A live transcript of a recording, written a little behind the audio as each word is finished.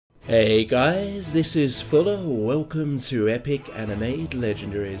Hey guys, this is Fuller, welcome to Epic Animated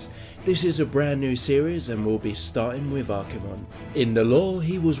Legendaries. This is a brand new series and we'll be starting with Archimonde. In the lore,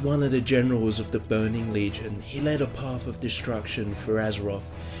 he was one of the generals of the Burning Legion. He led a path of destruction for Azeroth,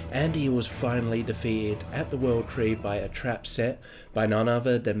 and he was finally defeated at the World Tree by a trap set by none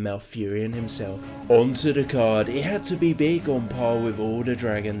other than Malfurion himself. Onto the card, it had to be big on par with all the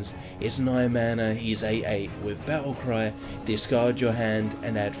dragons. It's 9 mana, he's 8/8 with Battlecry, discard your hand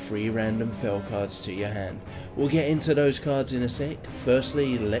and add 3 random fell cards to your hand. We'll get into those cards in a sec.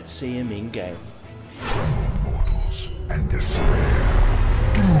 Firstly, let's see him in game. Tremble, mortals, and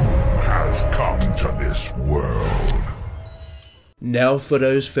despair. Doom has come to this world. Now for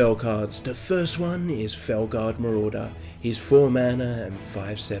those fell cards. The first one is Felguard Marauder. He's 4 mana and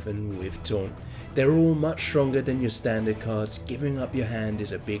 5/7 with Taunt. They're all much stronger than your standard cards. Giving up your hand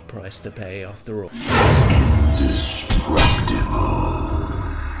is a big price to pay after all. Indestructible.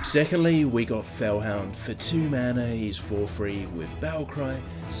 Secondly, we got Fellhound. For 2 mana, he's 4/3 with Battlecry,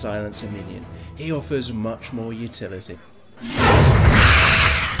 Silence a Minion. He offers much more utility.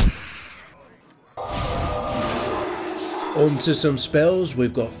 Onto some spells,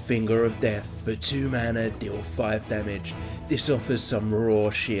 we've got Finger of Death. For 2 mana, deal 5 damage. This offers some raw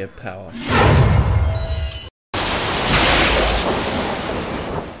sheer power.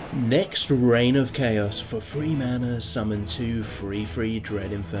 Next, Reign of Chaos. For 3 mana, summon 2 3/3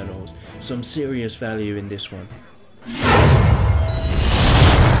 Dread Infernals. Some serious value in this one.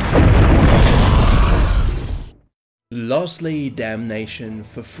 Lastly, Damnation.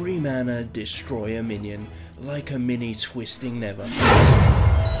 For 3 mana, destroy a minion, like a mini Twisting Nether.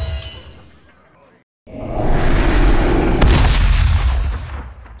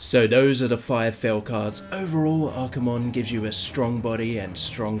 So those are the 5 fell cards. Overall, Archimonde gives you a strong body and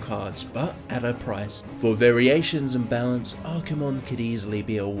strong cards, but at a price. For variations and balance, Archimonde could easily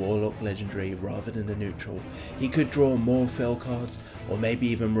be a Warlock legendary rather than a neutral. He could draw more fell cards, or maybe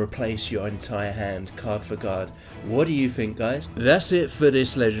even replace your entire hand card for card. What do you think, guys? That's it for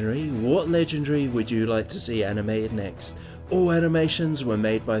this legendary. What legendary would you like to see animated next? All animations were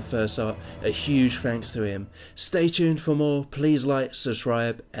made by First Art, a huge thanks to him. Stay tuned for more, please like,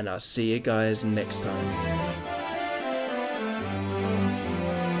 subscribe, and I'll see you guys next time.